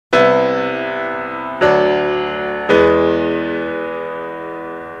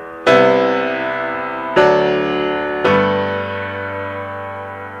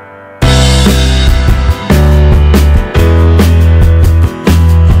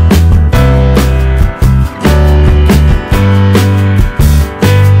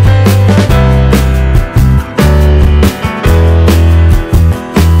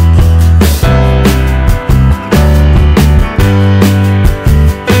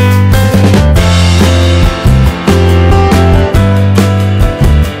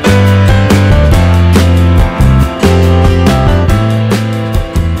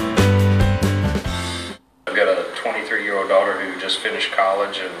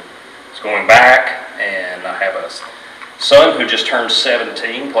It's going back, and I have a son who just turned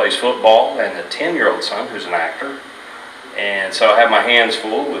 17, plays football, and a 10-year-old son who's an actor. And so I have my hands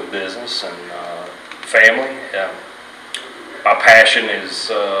full with business and family. My passion is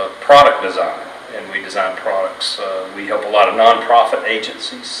product design, and we design products. We help a lot of nonprofit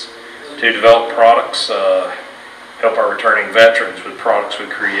agencies to develop products, help our returning veterans with products we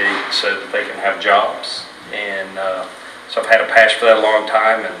create so that they can have jobs. And so I've had a passion for that a long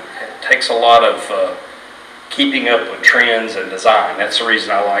time, and it takes a lot of keeping up with trends and design. That's the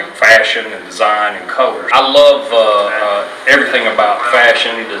reason I like fashion and design and colors. I love everything about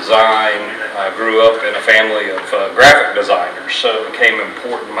fashion, design. I grew up in a family of graphic designers, so it became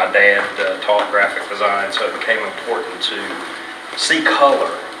important. My dad taught graphic design, so it became important to see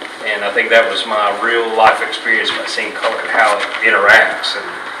color. And I think that was my real life experience by seeing color and how it interacts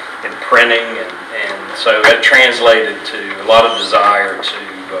and printing. And so that translated to a lot of desire to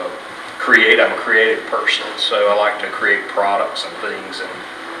create. I'm a creative person, so I like to create products and things. And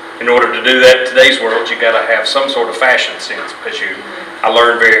in order to do that in today's world, you got to have some sort of fashion sense, because I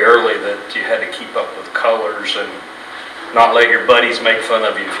learned very early that you had to keep up with colors and not let your buddies make fun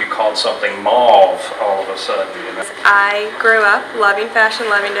of you if you called something mauve all of a sudden. You know? I grew up loving fashion,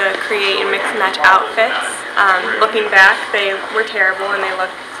 loving to create and mix and match outfits. Looking back, they were terrible and they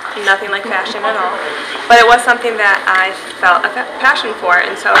looked nothing like fashion at all, but it was something that I felt a passion for,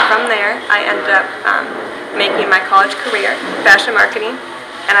 and so from there I ended up making my college career, fashion marketing,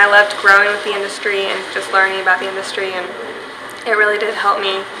 and I loved growing with the industry and just learning about the industry, and it really did help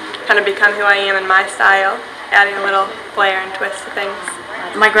me kind of become who I am in my style, adding a little flair and twist to things.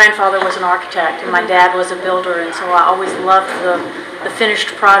 My grandfather was an architect and my dad was a builder, and so I always loved the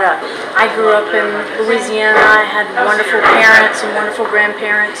finished product. I grew up in Louisiana. I had wonderful parents and wonderful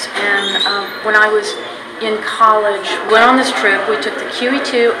grandparents, and when I was in college, went on this trip. We took the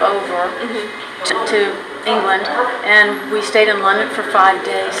QE2 over to England, and we stayed in London for 5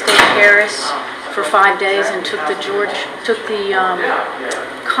 days, stayed in Paris for 5 days, and took the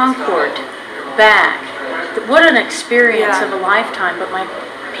Concorde back. What an experience of a lifetime. But my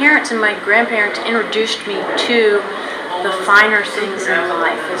parents and my grandparents introduced me to the finer things in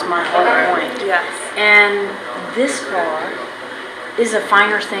life, is my whole point. Yes. And this car is a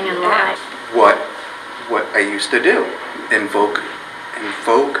finer thing in life. What I used to do, invoke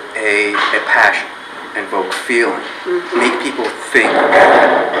a passion, invoke feeling, make people think,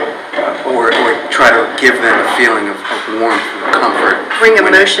 or try to give them a feeling of warmth and comfort. Bring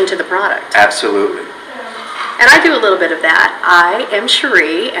emotion to the product. Absolutely. And I do a little bit of that. I am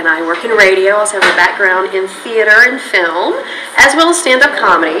Sheri, and I work in radio. I also have a background in theater and film, as well as stand-up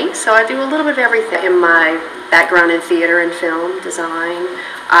comedy. So I do a little bit of everything. In my background in theater and film design,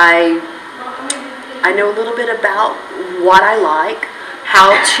 I know a little bit about what I like,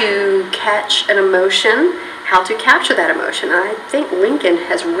 how to catch an emotion, how to capture that emotion. And I think Lincoln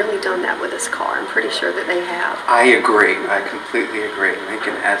has really done that with this car. I'm pretty sure that they have. I agree. I completely agree.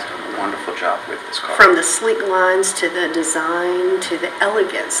 Lincoln has done a wonderful job with this car. From the sleek lines to the design to the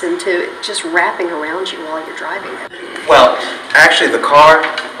elegance and to just wrapping around you while you're driving it. Well, actually the car,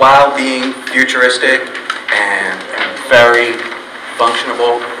 while being futuristic and very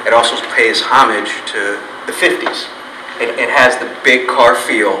functional, it also pays homage to the 50s. It has the big car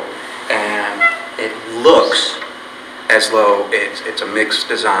feel, and it looks as though it's a mixed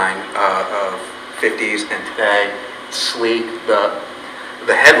design of 50s and today. It's sleek. The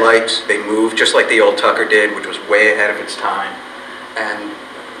headlights, they move just like the old Tucker did, which was way ahead of its time. And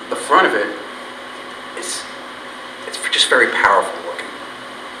the front of it, it's just very powerful looking.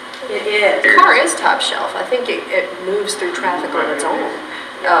 It is. The car is top shelf. I think it moves through traffic on its own.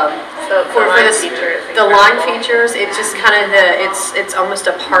 The line features, it's just kind of it's almost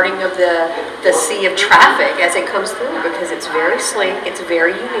a parting of the sea of traffic as it comes through, because it's very sleek, it's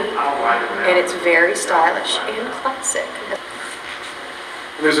very unique, and it's very stylish and classic.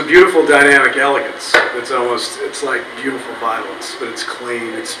 And there's a beautiful dynamic elegance. It's like beautiful violence, but it's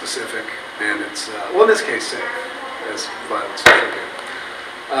clean, it's specific, and it's well, in this case, safe as violence. But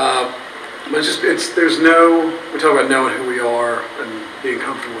we talk about knowing who we are and being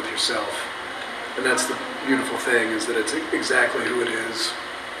comfortable with yourself. And that's the beautiful thing, is that it's exactly who it is.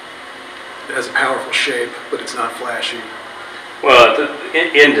 It has a powerful shape, but it's not flashy. Well,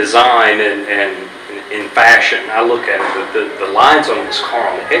 in design and in fashion, I look at it, the lines on this car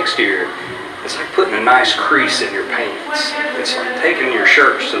on the exterior, it's like putting a nice crease in your pants. It's like taking your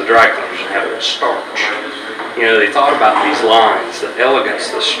shirts to the dry cleaners and having it starch. You know, they thought about these lines, the elegance,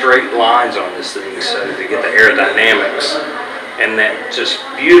 the straight lines on this thing, so to get the aerodynamics and that just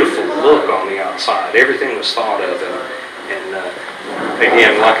beautiful look on the outside. Everything was thought of, and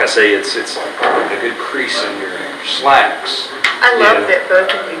again, like I say, it's a good crease in your slacks. I love that both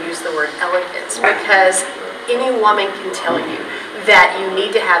of you use the word elegance, because any woman can tell you that you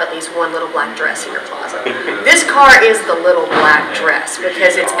need to have at least one little black dress in your closet. This car is the little black dress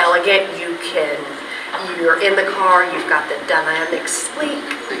because it's elegant. You're in the car, you've got the dynamic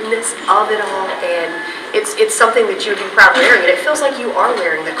sleekness of it all, and it's something that you'd be proud of wearing, and it feels like you are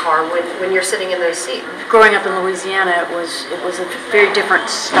wearing the car when you're sitting in those seats. Growing up in Louisiana, it was a very different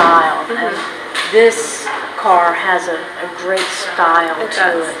style, and this car has a great style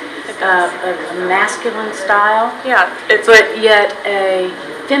to it. A masculine style, but yet a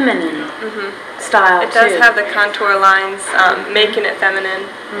feminine style It does too. have the contour lines, making it feminine,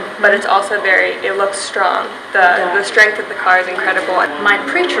 but it's also it looks strong. The strength of the car is incredible. My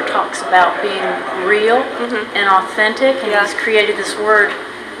preacher talks about being real and authentic, and he's created this word,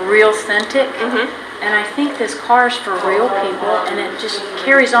 real-authentic. And I think this car is for real people, and it just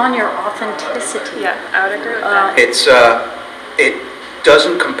carries on your authenticity. Yeah, I would agree with that. It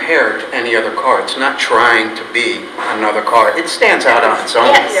doesn't compare to any other car. It's not trying to be another car. It stands out on its own.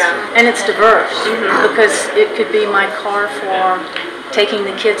 Yes. And it's diverse, because it could be my car for taking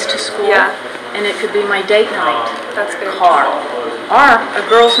the kids to school, and it could be my date night car, or a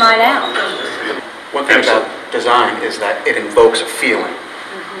girl's night out. One thing about design is that it invokes a feeling.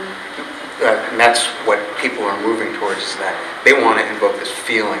 And that's what people are moving towards, is that they want to invoke this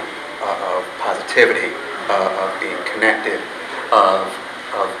feeling of positivity, of being connected, of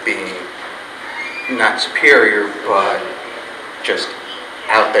being not superior, but just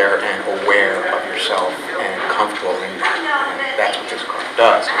out there and aware of yourself and comfortable in that. And that's what this car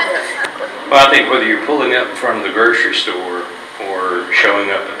does. Well, I think whether you're pulling up in front of the grocery store or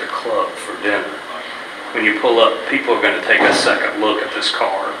showing up at the club for dinner, when you pull up, people are going to take a second look at this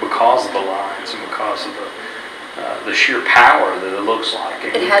car because of the lines and because of the sheer power that it looks like.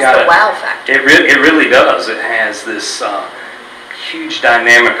 And It has the wow factor. It really does. It has this huge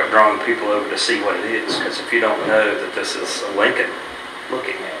dynamic of drawing people over to see what it is. Because if you don't know that this is a Lincoln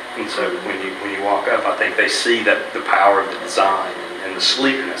looking at it, and so when you walk up, I think they see that the power of the design and the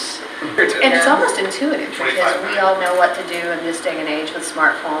sleekness. And it's almost intuitive, because we all know what to do in this day and age with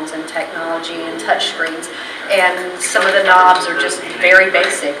smartphones and technology and touch screens, and some of the knobs are just very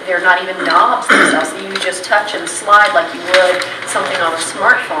basic. They're not even knobs themselves. You just touch and slide like you would something on a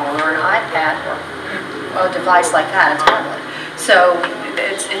smartphone or an iPad or a device like that, a tablet. So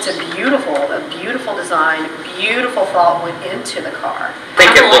it's a beautiful design, beautiful thought went into the car. I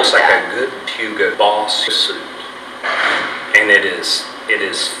think it looks like a good Hugo Boss suit, and it is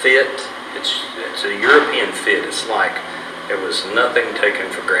fit. It's a European fit. It's like there was nothing taken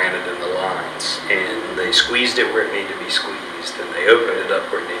for granted in the lines, and they squeezed it where it needed to be squeezed, and they opened it up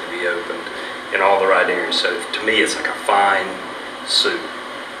where it needed to be opened in all the right areas. So to me, it's like a fine suit.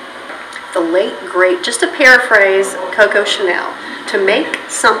 The late great, just to paraphrase Coco Chanel, to make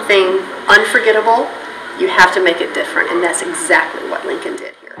something unforgettable, you have to make it different, and that's exactly what Lincoln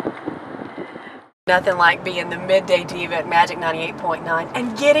did here. Nothing like being the midday diva at Magic 98.9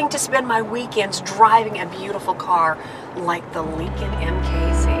 and getting to spend my weekends driving a beautiful car like the Lincoln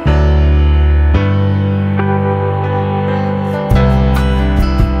MKZ.